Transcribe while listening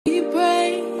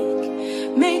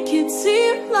it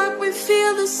seem like we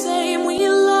feel the same? We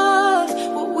love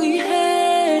what we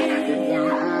hate.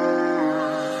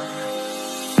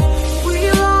 We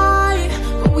lie,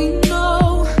 but we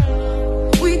know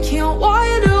we can't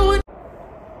wire it.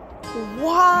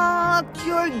 What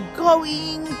you're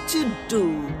going to do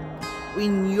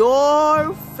when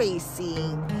you're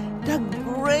facing the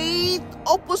great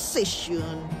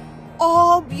opposition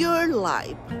of your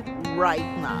life right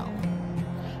now.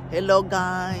 Hello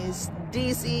guys,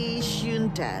 this is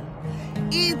Yuntel.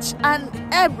 Each and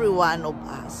every one of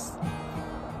us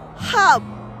have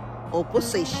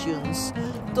oppositions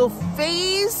to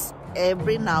face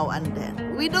every now and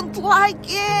then. We don't like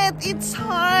it, it's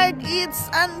hard, it's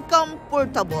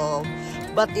uncomfortable,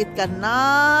 but it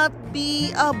cannot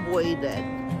be avoided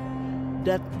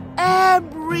that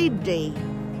every day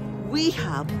we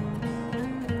have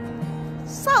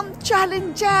some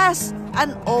challenges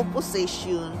and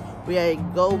opposition we are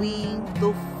going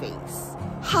to face.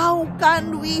 How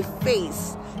can we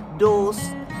face those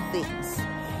things?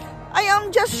 I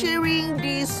am just sharing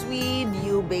this with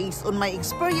you based on my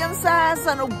experiences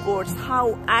and of course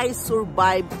how I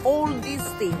survive all these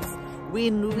things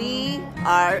when we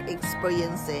are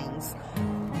experiencing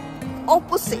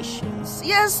oppositions.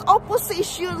 Yes,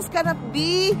 oppositions cannot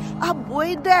be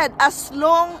avoided as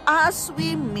long as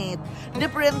we meet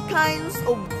different kinds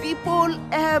of people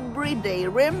every day.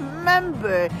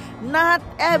 Remember, not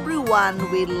everyone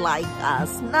will like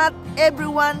us, not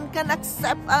everyone can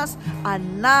accept us,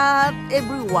 and not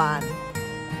everyone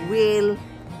will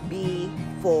be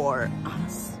for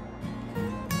us.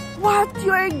 What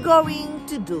you're going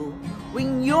to do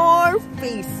when you're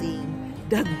facing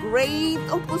the great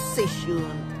opposition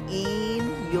in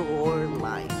your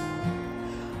life?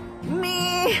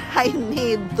 Me, I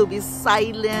need to be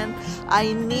silent.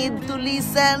 I need to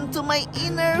listen to my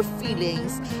inner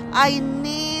feelings. I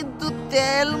need to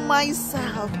tell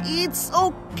myself, it's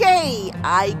okay,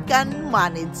 I can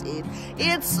manage it.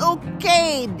 It's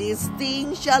okay, this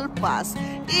thing shall pass.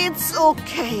 It's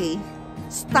okay.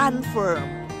 Stand firm.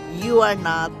 You are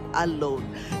not alone.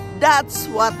 That's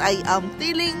what I am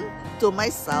telling to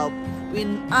myself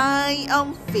when I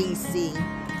am facing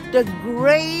the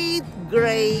great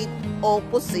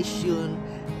opposition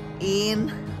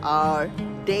in our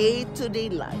day-to-day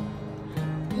life.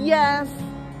 Yes,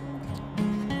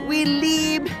 we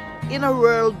live in a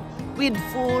world with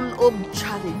full of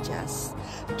challenges.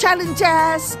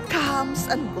 Challenges comes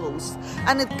and goes,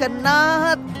 and it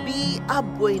cannot be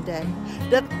avoided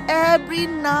that every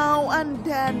now and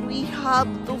then we have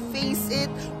to face it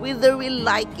whether we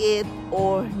like it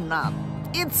or not.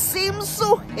 It seems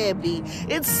so heavy.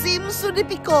 It seems so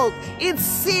difficult. It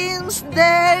seems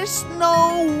there's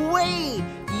no way.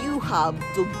 You have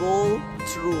to go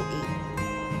through it.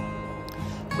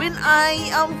 When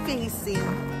I am facing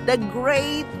the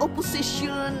great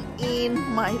opposition in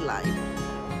my life,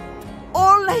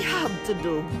 all I have to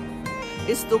do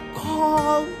is to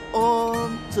call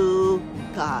on to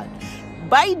God.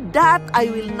 By that, I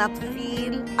will not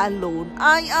feel alone.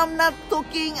 I am not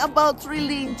talking about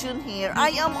religion here. I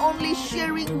am only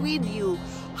sharing with you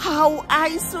how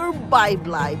I survive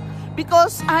life,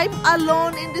 because I'm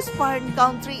alone in this foreign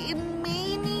country in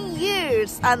many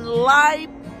years and life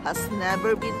has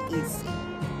never been easy.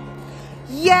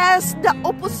 Yes, the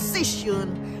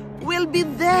opposition will be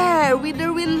there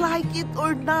whether we like it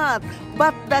or not.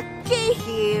 But the key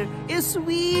here is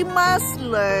we must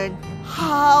learn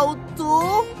how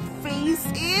to face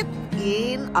it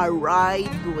in a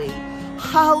right way.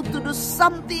 How to do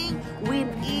something with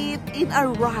it in a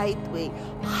right way.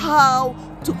 How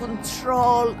to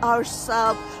control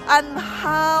ourselves and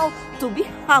how to be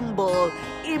humble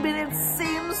even it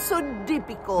seems so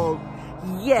difficult.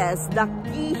 Yes, the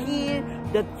key here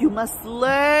that you must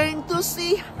learn to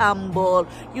stay humble.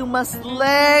 You must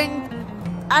learn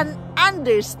and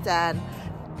understand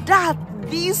that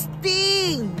this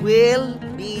thing will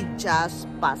be just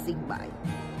passing by.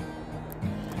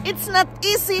 It's not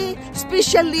easy,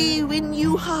 especially when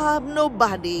you have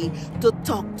nobody to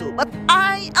talk to. But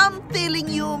I am telling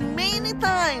you many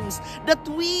times that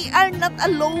we are not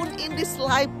alone in this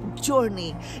life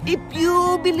journey. If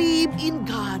you believe in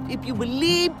God, if you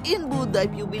believe in Buddha,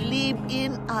 if you believe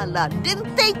in Allah, then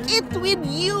take it with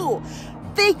you.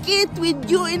 Take it with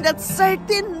you in that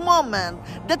certain moment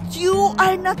that you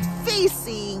are not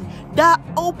facing the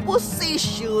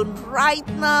opposition right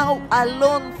now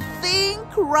alone. Think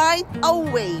right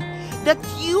away that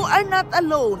you are not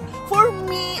alone. For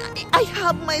me, I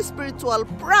have my spiritual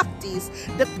practice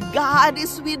that God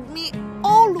is with me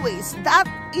always. That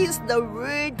is the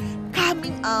word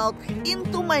coming out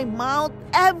into my mouth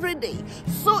every day.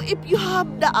 So if you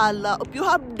have the Allah, if you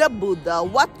have the Buddha,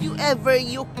 whatever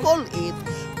you call it,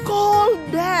 call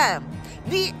them.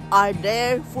 They are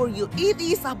there for you. It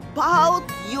is about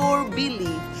your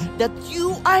belief that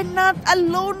you are not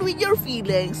alone with your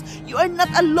feelings. You are not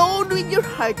alone with your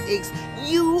heartaches.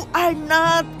 You are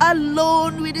not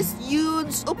alone with this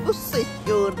huge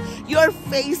opposition you are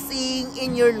facing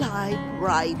in your life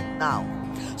right now.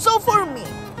 So for me,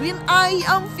 when I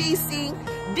am facing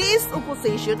this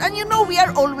opposition, and you know we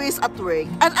are always at work,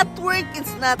 and at work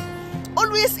it's not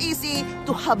always easy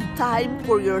to have time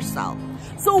for yourself.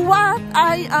 So what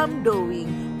I am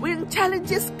doing when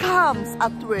challenges comes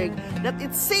at work, that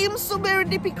it seems so very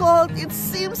difficult, it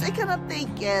seems I cannot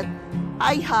take it,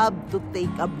 I have to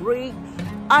take a break.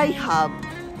 I have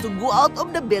to go out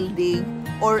of the building,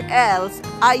 or else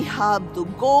I have to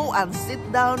go and sit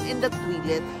down in the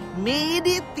toilet,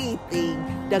 meditating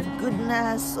the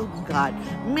goodness of God,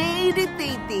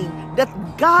 meditating that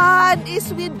God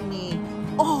is with me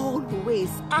always.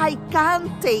 I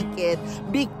can't take it,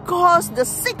 because the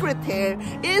secret here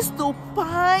is to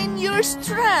find your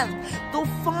strength, to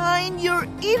find your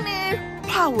inner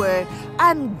power,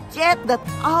 and get that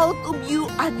out of you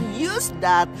and use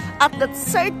that at that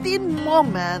certain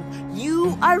moment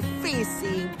you are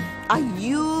facing a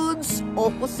huge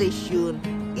opposition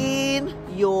in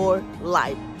your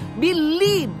life.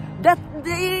 Believe that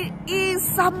there is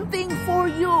something for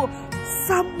you.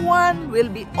 Someone will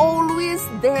be always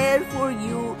there for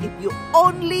you if you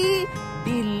only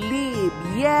believe.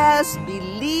 Yes,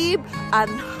 believe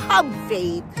and have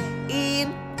faith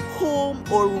in whom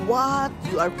or what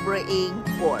you are praying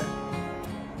for.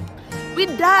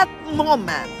 With that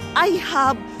moment, I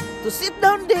have to sit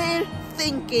down there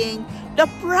thinking the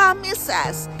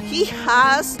promises He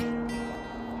has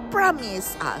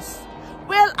promised us.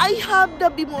 Well, I have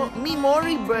the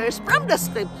memory verse from the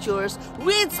scriptures,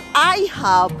 which I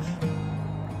have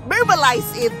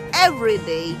verbalized it every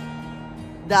day,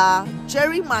 the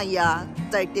Jeremiah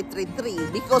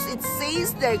 33:3, because it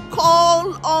says there,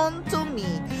 call unto me,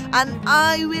 and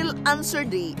I will answer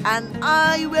thee, and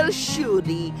I will shew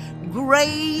thee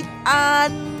great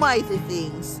and mighty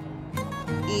things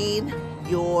in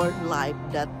your life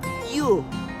that you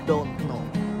don't know.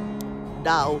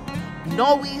 Thou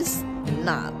knowest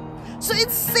not. So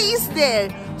it says there,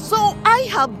 so I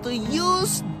have to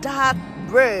use that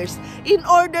verse in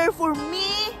order for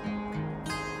me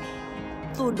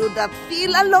to do not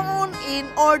feel alone, in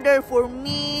order for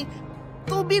me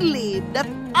to believe that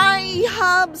I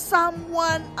have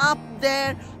someone up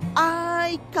there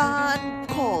I can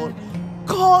call.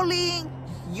 Calling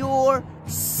your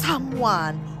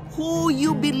someone who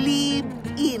you believe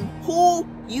in, who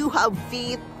you have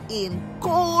faith in.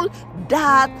 Call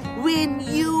that when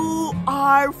you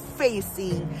are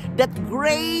facing that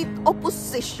great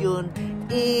opposition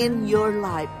in your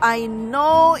life. I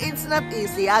know it's not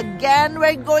easy. Again,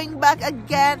 we're going back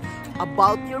again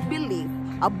about your belief,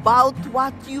 about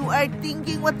what you are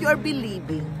thinking, what you are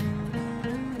believing.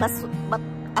 But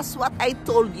as what I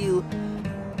told you,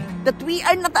 that we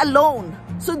are not alone.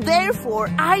 So therefore,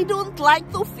 I don't like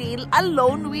to feel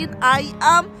alone when I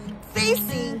am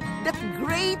facing that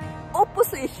great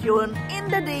opposition in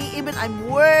the day, even I'm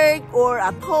work or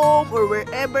at home or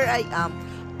wherever I am.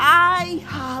 I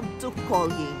have to call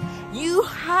Him. You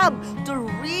have to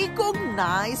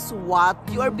recognize what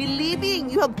you are believing.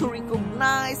 You have to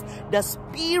recognize the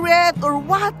spirit, or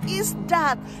what is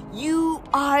that you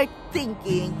are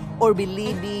thinking or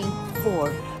believing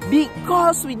for.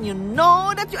 Because when you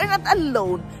know that you are not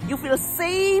alone, you feel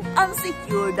safe and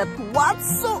secure that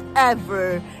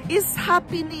whatsoever is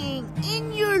happening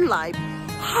in your life,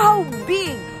 how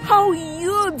big, how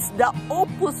huge the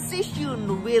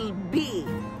opposition will be,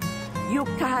 you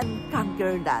can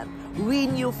conquer that.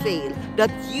 When you feel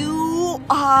that you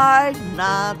are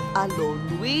not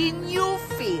alone, when you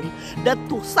feel that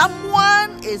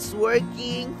someone is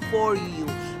working for you,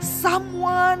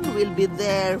 someone will be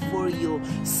there for you,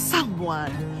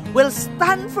 someone will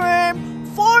stand firm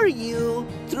for you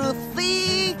through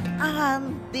thick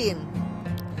and thin.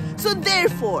 So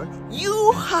therefore,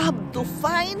 you have to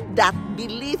find that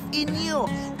belief in you,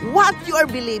 what you are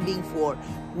believing for,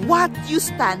 what you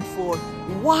stand for,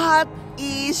 what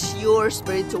is your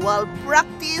spiritual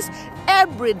practice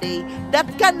every day that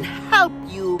can help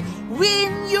you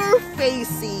when you're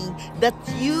facing that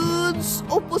huge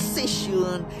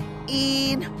opposition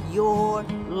in your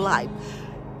life.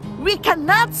 We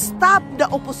cannot stop the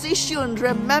opposition,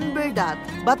 remember that.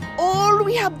 But all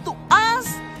we have to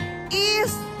ask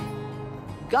is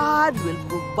God will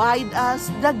provide us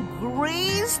the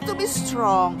grace to be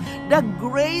strong, the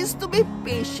grace to be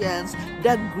patient,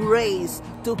 the grace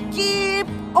to keep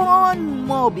on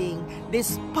moving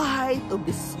despite of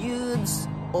this huge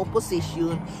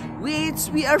opposition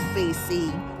which we are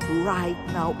facing right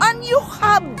now. And you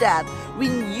have that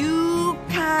when you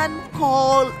can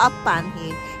call upon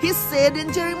Him. He said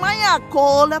in Jeremiah,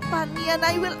 call upon me and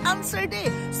I will answer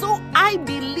thee. So I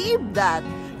believe that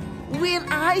when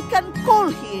I can call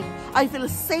Him, I feel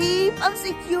safe and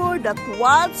secure that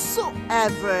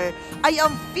whatsoever I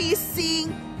am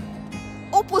facing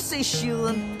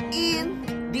opposition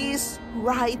in this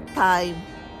right time,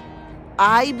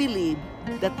 I believe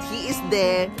that He is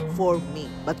there for me.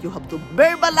 But you have to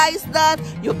verbalize that.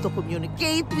 You have to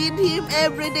communicate with Him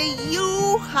every day.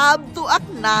 You have to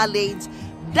acknowledge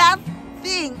that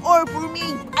thing. Or for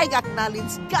me, I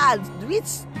acknowledge God,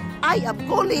 which I am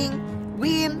calling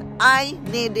when I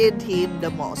needed Him the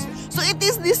most. So it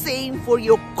is the same for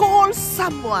you. Call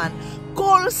someone.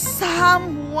 Call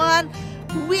someone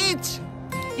which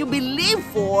you believe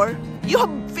for, you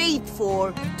have faith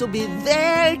for, to be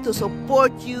there to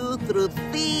support you through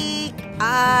thick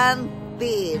and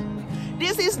thin.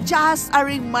 This is just a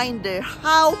reminder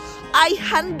how I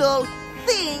handle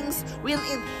things when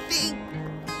it takes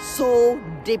so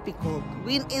difficult,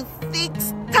 when it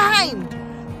takes time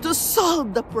to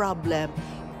solve the problem.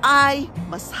 I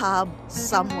must have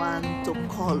someone to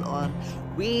call on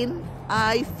when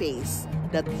I face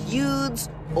that huge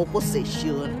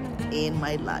opposition in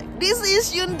my life. This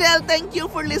is Yundel. Thank you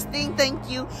for listening. Thank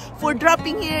you for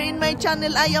dropping here in my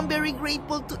channel. I am very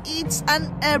grateful to each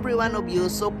and every one of you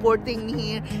supporting me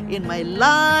here in my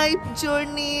life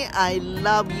journey. I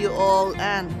love you all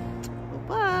and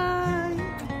bye.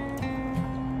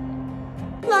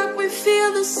 Like we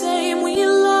feel the same, we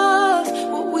love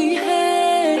what we hate.